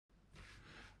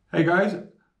Hey guys,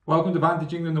 welcome to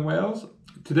Vantage England and Wales.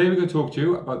 Today we're going to talk to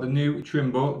you about the new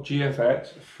Trimble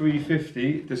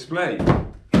GFX-350 display.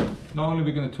 Not only are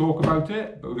we going to talk about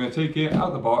it, but we're going to take it out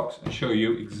of the box and show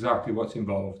you exactly what's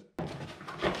involved.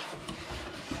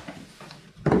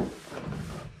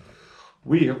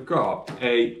 We have got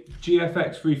a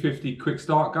GFX-350 quick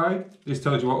start guide. This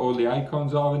tells you what all the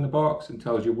icons are in the box and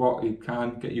tells you what it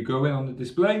can get you going on the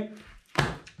display.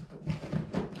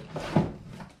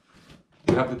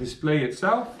 We have the display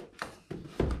itself.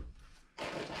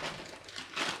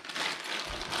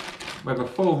 We have a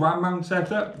full ram mount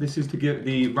setup. This is to get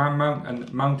the ram mount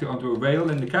and mount it onto a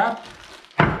rail in the cab.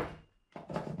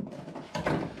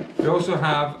 We also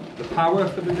have the power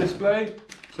for the display.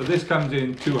 So this comes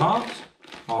in two halves,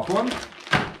 half one.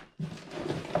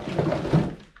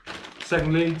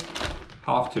 Secondly,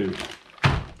 half two.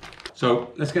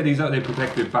 So let's get these out of their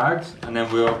protective bags and then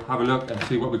we'll have a look and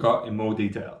see what we've got in more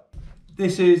detail.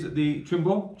 This is the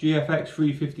Trimble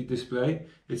GFX-350 display.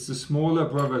 It's the smaller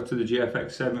brother to the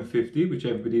GFX-750, which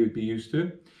everybody would be used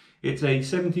to. It's a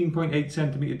 17.8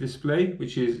 centimeter display,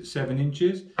 which is 7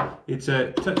 inches. It's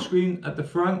a touchscreen at the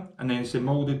front, and then it's a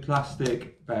molded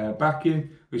plastic backing,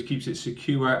 which keeps it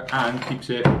secure and keeps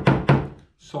it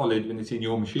solid when it's in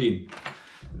your machine.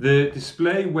 The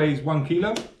display weighs 1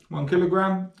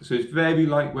 kilogram, so it's very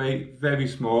lightweight, very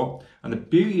small. And the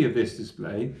beauty of this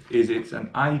display is it's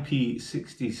an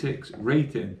IP66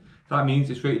 rating. That means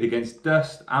it's rated against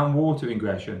dust and water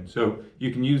ingression. So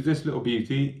you can use this little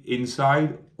beauty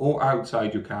inside or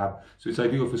outside your cab. So it's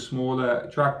ideal for smaller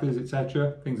tractors,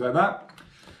 etc., things like that.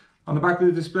 On the back of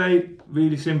the display,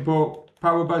 really simple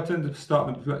power button to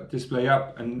start the display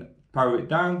up and power it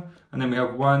down, and then we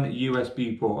have one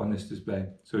USB port on this display,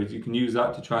 so you can use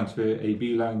that to transfer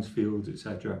AB lines, fields,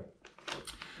 etc.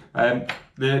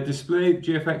 The display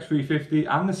GFX-350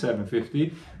 and the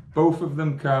 750, both of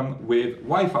them come with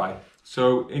Wi-Fi.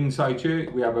 So inside here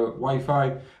we have a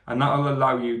Wi-Fi, and that will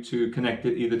allow you to connect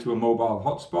it either to a mobile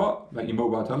hotspot, like your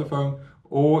mobile telephone,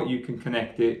 or you can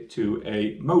connect it to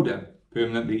a modem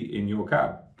permanently in your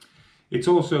cab. It's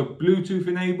also Bluetooth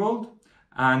enabled,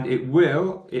 and it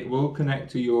will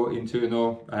connect to your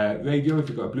internal radio. If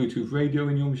you've got a Bluetooth radio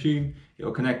in your machine,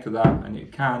 it'll connect to that, and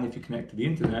it can, if you connect to the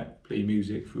internet, play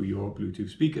music through your Bluetooth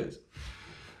speakers.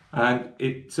 And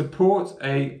it supports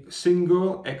a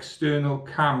single external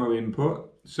camera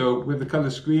input. So with the color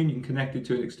screen, you can connect it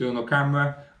to an external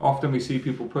camera. Often we see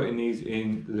people putting these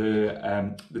in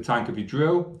the tank of your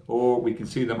drill, or we can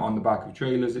see them on the back of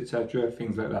trailers, etc.,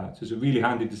 things like that. So it's a really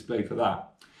handy display for that.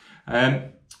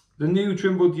 The new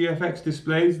Trimble GFX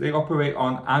displays, they operate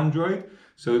on Android.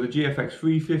 So the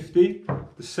GFX-350,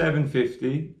 the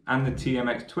 750 and the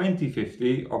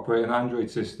TMX-2050 operate an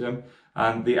Android system,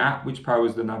 and the app which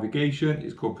powers the navigation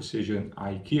is called Precision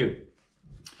IQ.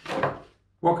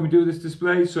 What can we do with this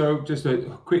display? So just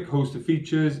a quick host of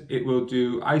features. It will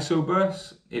do ISO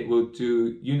bus, it will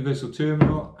do universal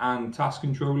terminal and task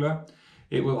controller.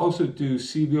 It will also do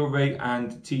serial rate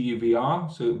and TUVR,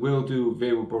 so it will do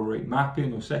variable rate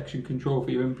mapping or section control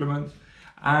for your implement,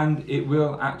 and it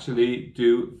will actually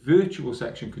do virtual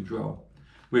section control.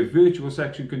 With virtual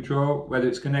section control, whether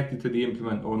it's connected to the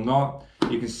implement or not,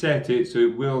 you can set it so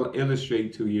it will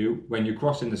illustrate to you when you're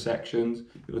crossing the sections.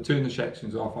 It will turn the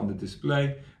sections off on the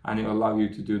display, and it will allow you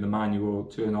to do the manual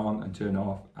turn on and turn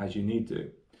off as you need to.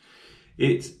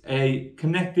 It's a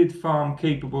connected farm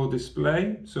capable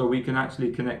display, so we can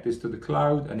actually connect this to the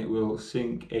cloud and it will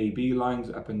sync AB lines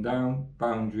up and down,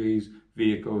 boundaries,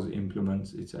 vehicles,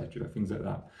 implements, etc., things like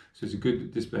that. So it's a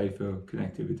good display for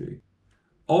connectivity.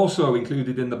 Also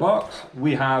included in the box,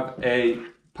 we have a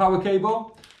power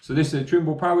cable. So this is a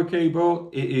Trimble power cable.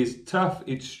 It is tough,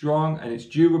 it's strong, and it's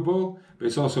durable, but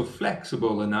it's also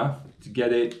flexible enough to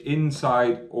get it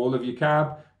inside all of your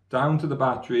cab, down to the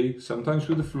battery, sometimes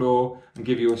through the floor, and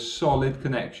give you a solid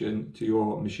connection to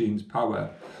your machine's power.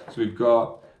 So we've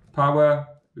got power,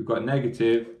 we've got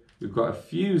negative, we've got a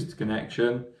fused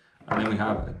connection, and then we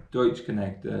have a Deutsch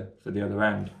connector for the other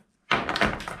end.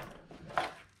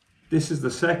 This is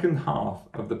the second half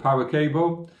of the power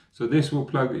cable. So this will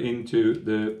plug into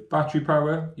the battery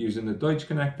power using the Deutsch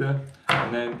connector,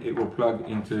 and then it will plug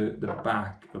into the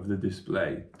back of the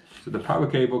display. So the power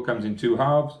cable comes in two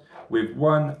halves, with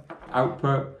one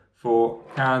output for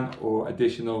CAN or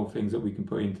additional things that we can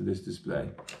put into this display.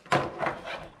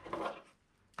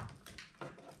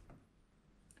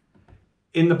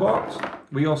 In the box,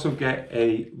 we also get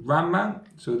a ram mount.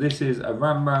 So this is a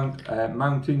ram mount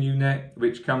mounting unit,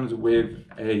 which comes with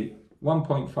a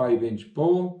 1.5 inch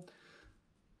ball.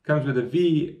 Comes with a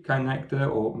V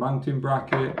connector or mounting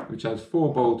bracket, which has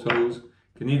 4 bolt holes.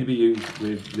 Can either be used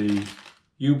with the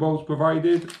U-bolts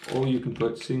provided, or you can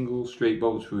put single straight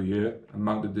bolts through here and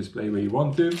mount the display where you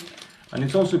want to. And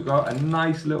it's also got a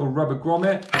nice little rubber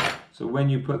grommet, so when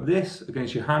you put this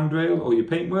against your handrail or your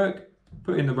paintwork,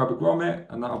 put in the rubber grommet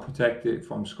and that'll protect it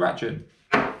from scratching.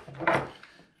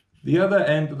 The other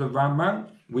end of the ram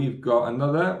mount, we've got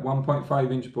another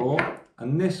 1.5 inch bore,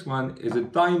 and this one is a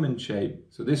diamond shape,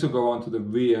 so this will go onto the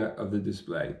rear of the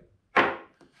display.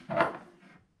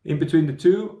 In between the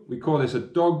two, we call this a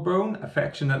dog bone,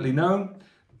 affectionately known.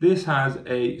 This has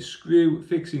a screw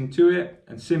fixing to it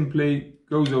and simply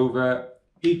goes over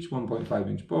each 1.5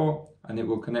 inch bore, and it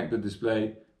will connect the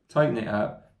display, tighten it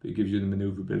up, but it gives you the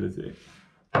maneuverability.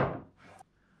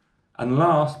 And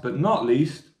last but not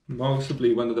least,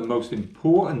 possibly one of the most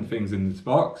important things in this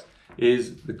box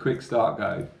is the quick start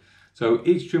guide. So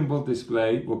each Trimble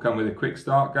display will come with a quick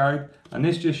start guide, and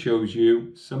this just shows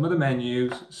you some of the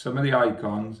menus, some of the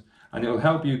icons, and it will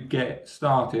help you get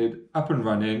started, up and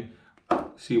running,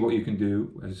 see what you can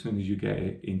do as soon as you get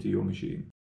it into your machine.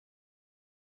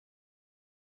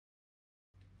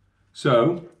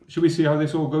 So, should we see how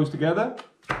this all goes together?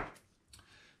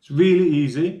 It's really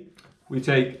easy. We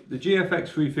take the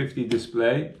GFX-350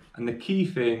 display, and the key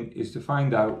thing is to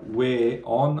find out where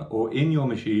on or in your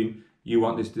machine you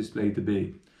want this display to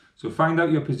be. So find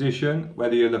out your position,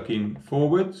 whether you're looking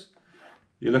forwards,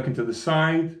 you're looking to the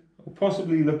side, or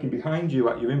possibly looking behind you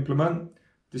at your implement.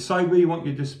 Decide where you want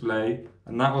your display,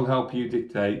 and that will help you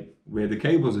dictate where the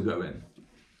cables are going.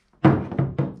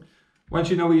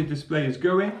 Once you know where your display is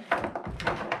going,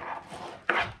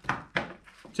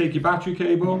 take your battery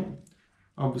cable,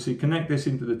 obviously connect this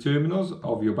into the terminals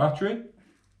of your battery,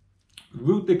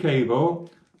 route the cable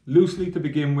loosely to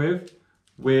begin with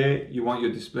where you want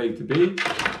your display to be,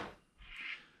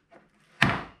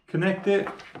 connect it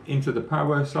into the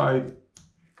power side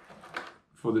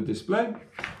for the display,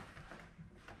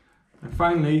 and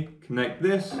finally connect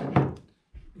this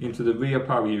into the rear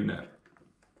power unit.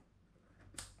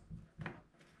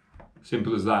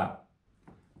 Simple as that.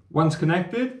 Once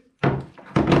connected,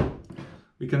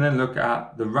 we can then look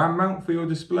at the ram mount for your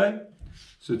display.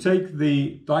 So take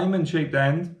the diamond shaped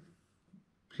end,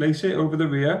 place it over the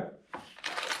rear,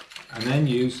 and then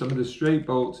use some of the straight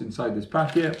bolts inside this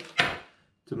packet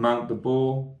to mount the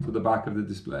ball to the back of the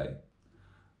display.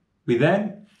 We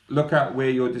then look at where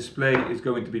your display is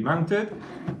going to be mounted.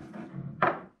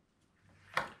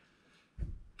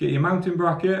 Get your mounting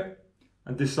bracket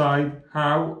and decide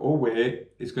how or where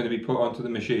it's going to be put onto the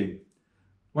machine.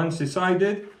 Once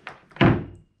decided,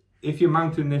 if you're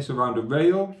mounting this around a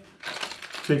rail,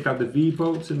 take out the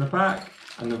V-bolts in the back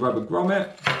and the rubber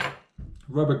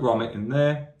grommet in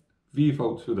there,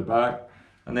 V-bolts through the back,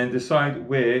 and then decide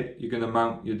where you're going to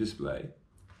mount your display.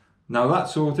 Now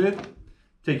that's sorted,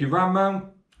 take your ram mount,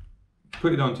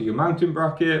 put it onto your mounting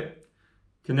bracket,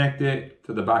 connect it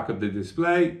to the back of the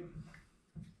display,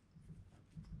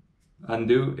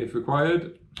 undo if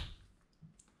required,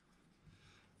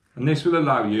 and this will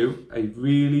allow you a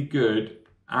really good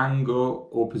angle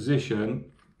or position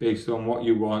based on what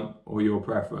you want or your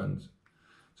preference.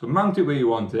 So mount it where you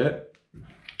want it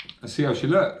and see how she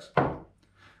looks.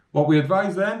 What we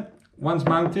advise then, once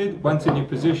mounted, once in your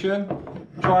position,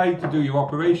 try to do your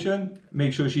operation,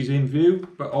 make sure she's in view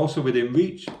but also within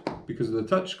reach because of the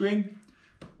touch screen.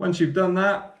 Once you've done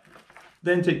that,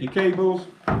 then take your cables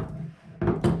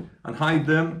and hide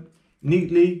them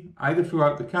neatly either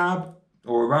throughout the cab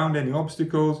or around any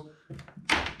obstacles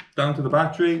down to the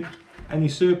battery. Any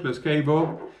surplus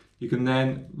cable you can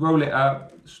then roll it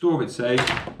up, store it safe,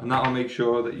 and that will make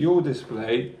sure that your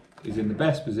display is in the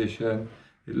best position,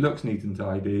 it looks neat and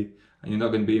tidy, and you're not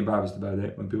going to be embarrassed about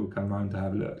it when people come around to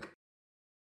have a look.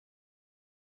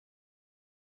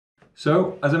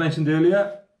 So, as I mentioned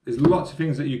earlier, there's lots of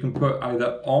things that you can put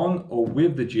either on or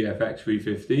with the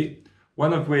GFX-350,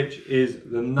 one of which is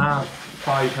the NAV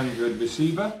 500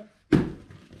 receiver.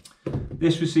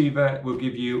 This receiver will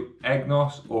give you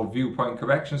EGNOS or viewpoint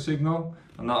correction signal,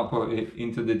 and that'll put it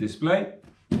into the display.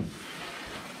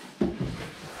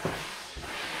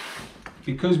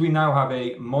 Because we now have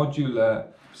a modular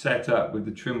setup with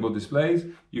the Trimble displays,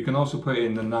 you can also put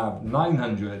in the NAV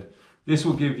 900. This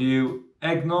will give you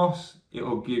EGNOS, it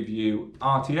will give you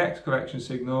RTX correction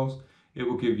signals, it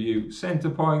will give you center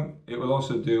point, it will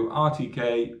also do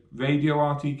RTK, radio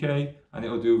RTK, and it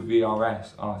will do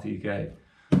VRS RTK.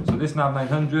 So this NAV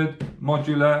 900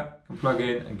 modular can plug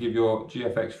in and give your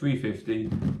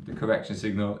GFX-350 the correction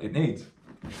signal it needs.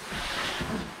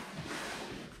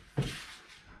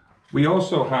 We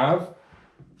also have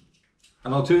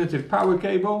an alternative power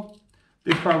cable.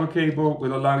 This power cable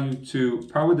will allow you to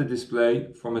power the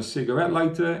display from a cigarette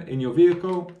lighter in your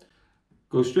vehicle,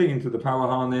 goes straight into the power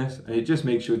harness, and it just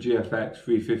makes your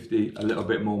GFX-350 a little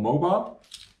bit more mobile.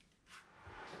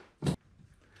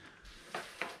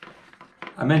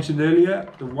 I mentioned earlier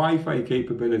the Wi-Fi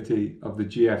capability of the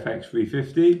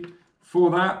GFX-350. For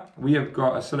that, we have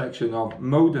got a selection of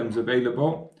modems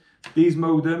available. These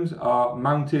modems are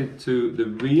mounted to the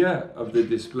rear of the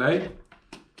display,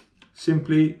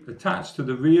 simply attached to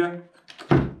the rear,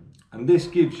 and this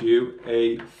gives you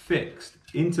a fixed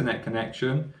internet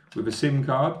connection with a SIM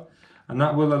card, and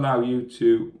that will allow you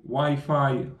to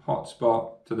Wi-Fi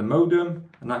hotspot to the modem,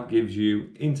 and that gives you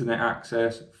internet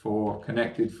access for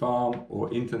connected farm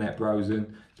or internet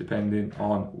browsing, depending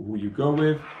on who you go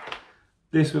with.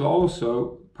 This will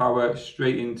also power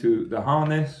straight into the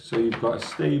harness, so you've got a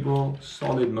stable,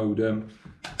 solid modem.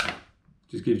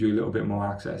 Just gives you a little bit more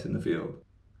access in the field.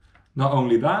 Not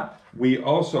only that, we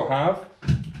also have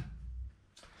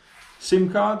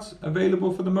SIM cards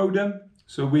available for the modem.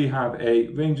 So we have a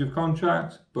range of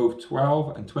contracts, both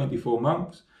 12 and 24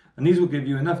 months, and these will give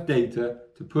you enough data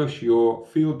to push your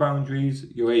field boundaries,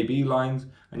 your AB lines,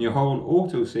 and your whole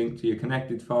auto sync to your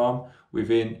connected farm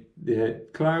within the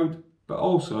cloud, but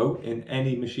also in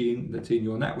any machine that's in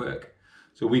your network.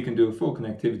 So we can do a full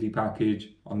connectivity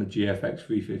package on the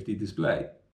GFX-350 display.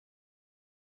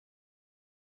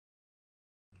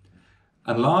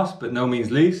 And last but no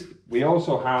means least, we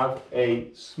also have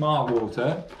a smart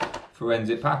water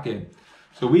forensic packing.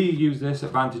 So we use this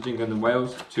at Vantage England and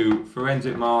Wales to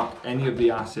forensic mark any of the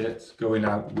assets going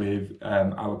out with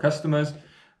our customers.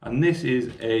 And this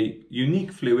is a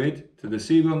unique fluid to the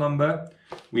serial number.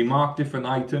 We mark different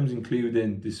items,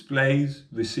 including displays,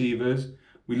 receivers.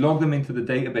 We log them into the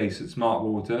database at Smart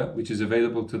Water, which is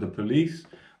available to the police.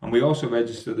 And we also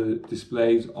register the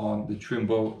displays on the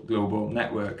Trimble global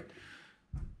network.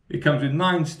 It comes with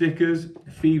 9 stickers.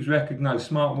 Thieves recognize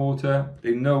Smart Water.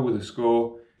 They know the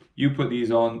score. You put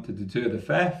these on to deter the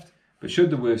theft. But should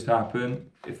the worst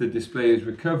happen, if the display is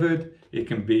recovered, it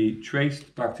can be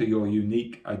traced back to your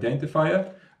unique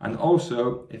identifier. And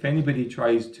also, if anybody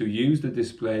tries to use the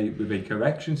display with a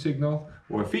correction signal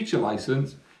or a feature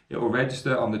license, it will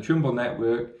register on the Trimble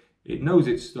network. It knows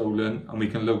it's stolen, and we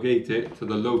can locate it to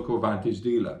the local Vantage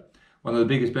dealer. One of the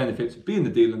biggest benefits of being the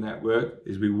dealer network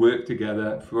is we work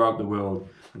together throughout the world,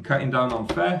 and cutting down on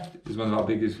theft is one of our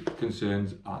biggest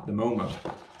concerns at the moment.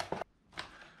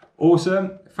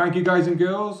 Awesome, thank you guys and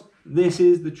girls. This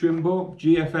is the Trimble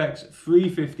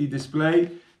GFX-350 display.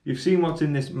 You've seen what's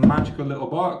in this magical little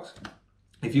box.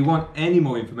 If you want any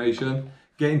more information,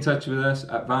 get in touch with us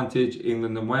at Vantage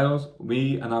England and Wales.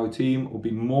 Me and our team will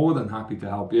be more than happy to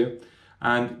help you.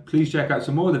 And please check out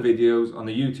some more of the videos on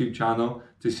the YouTube channel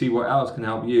to see what else can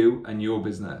help you and your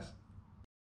business.